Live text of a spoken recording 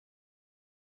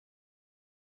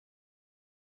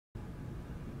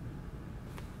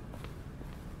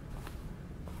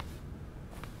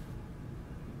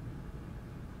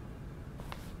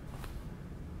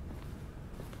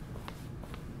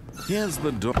Here's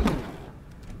the door.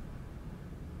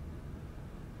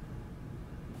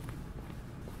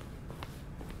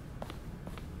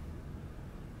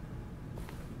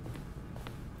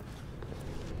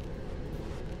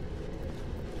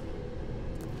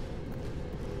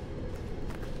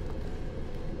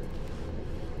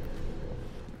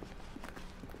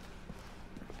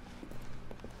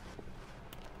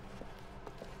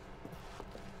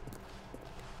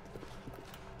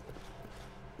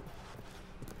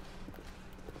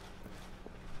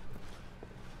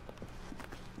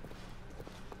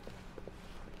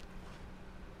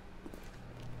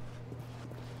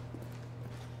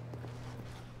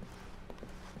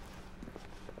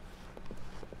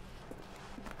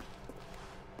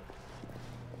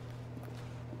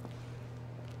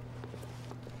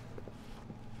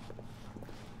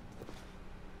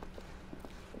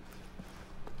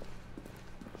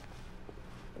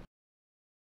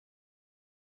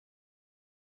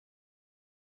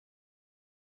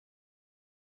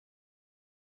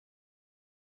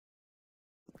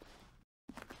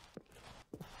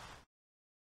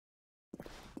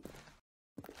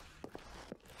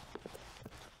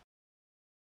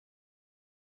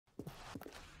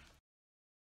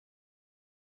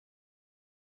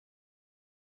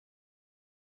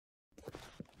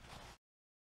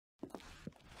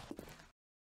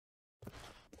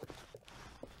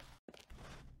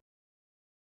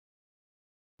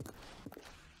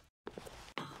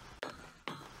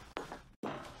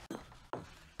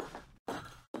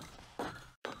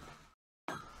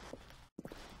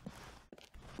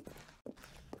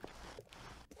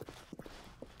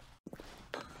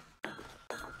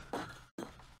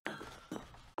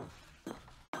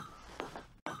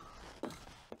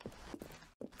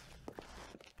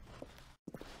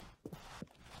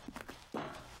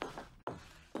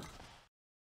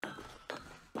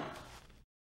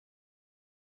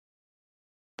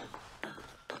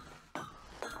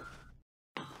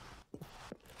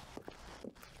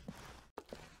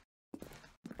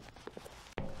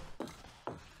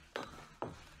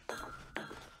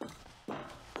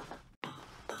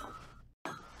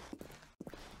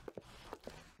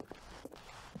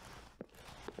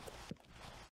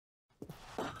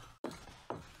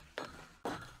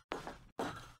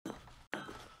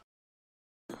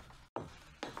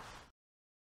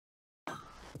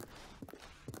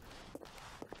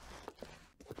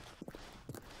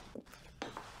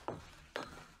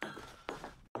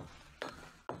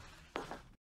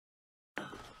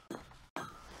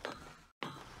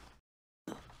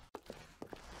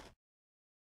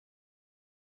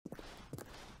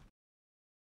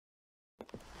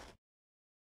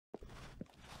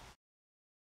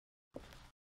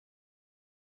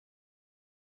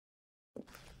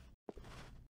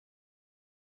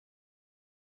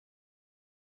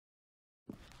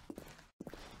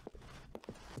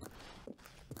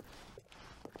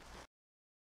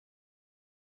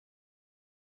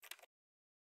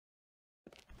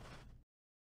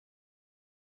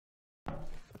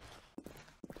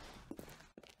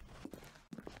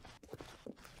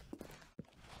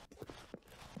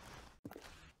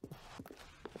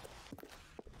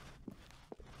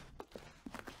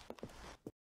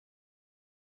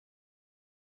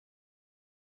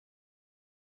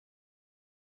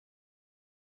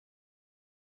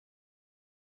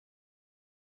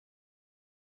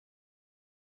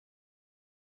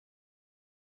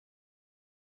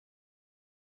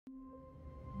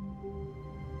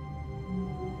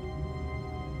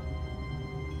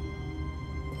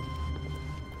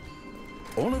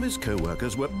 All of his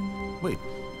co-workers were... Wait,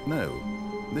 no.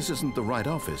 This isn't the right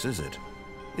office, is it?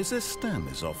 Is this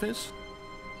Stanley's office?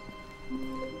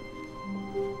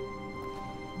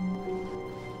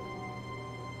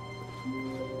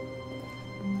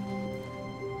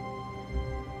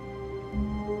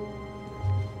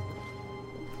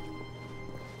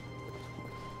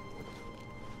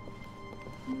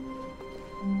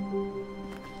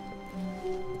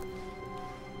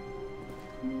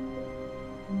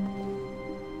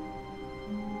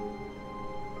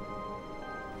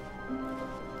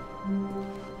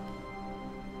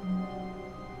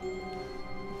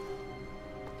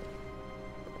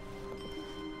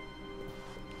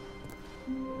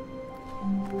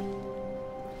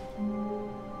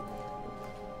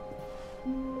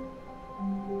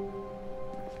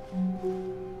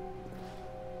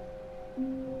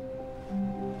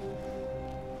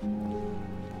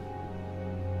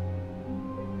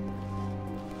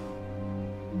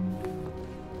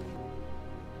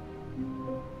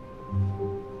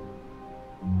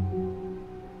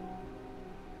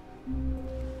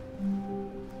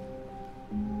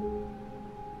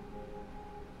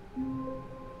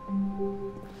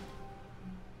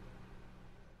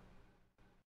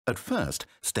 At first,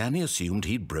 Stanley assumed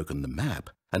he'd broken the map,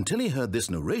 until he heard this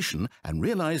narration and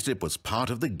realized it was part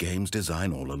of the game's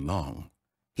design all along.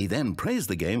 He then praised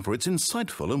the game for its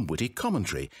insightful and witty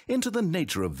commentary into the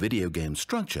nature of video game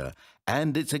structure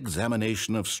and its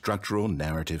examination of structural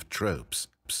narrative tropes.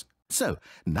 So,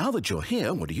 now that you're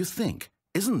here, what do you think?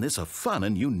 Isn't this a fun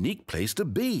and unique place to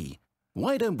be?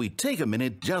 Why don't we take a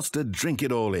minute just to drink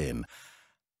it all in?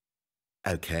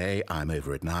 Okay, I'm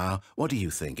over it now. What do you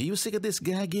think? Are you sick of this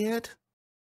gag yet?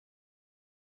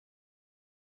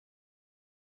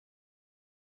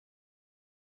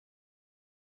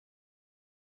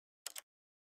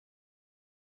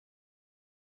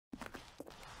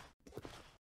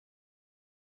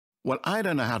 Well, I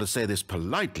don't know how to say this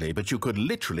politely, but you could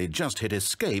literally just hit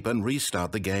escape and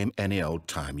restart the game any old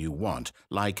time you want,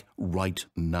 like right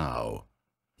now.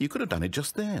 You could have done it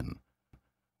just then.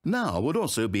 Now would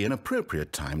also be an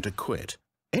appropriate time to quit.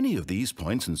 Any of these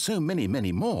points and so many,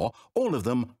 many more, all of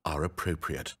them are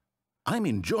appropriate. I'm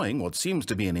enjoying what seems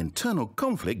to be an internal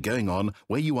conflict going on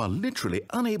where you are literally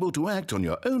unable to act on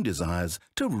your own desires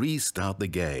to restart the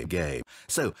game.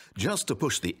 So, just to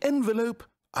push the envelope,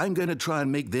 I'm going to try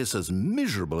and make this as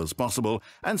miserable as possible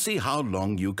and see how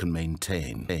long you can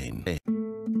maintain.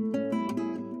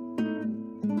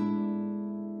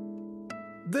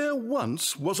 There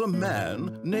once was a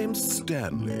man named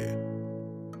Stanley,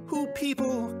 who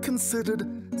people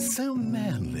considered so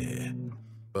manly.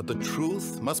 But the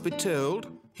truth must be told,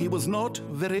 he was not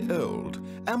very old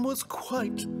and was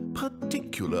quite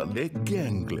particularly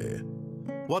gangly.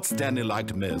 What Stanley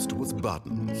liked most was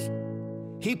buttons.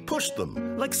 He pushed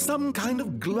them like some kind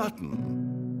of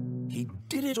glutton. He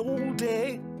did it all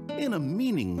day in a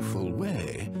meaningful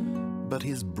way, but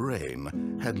his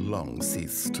brain had long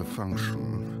ceased to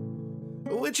function.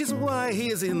 Which is why he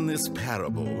is in this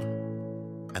parable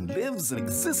and lives an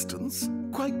existence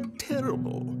quite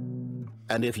terrible.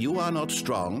 And if you are not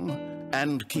strong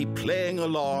and keep playing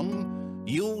along,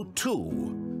 you too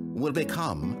will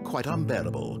become quite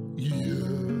unbearable.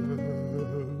 Yes.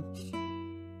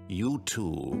 You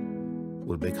too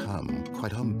will become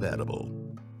quite unbearable.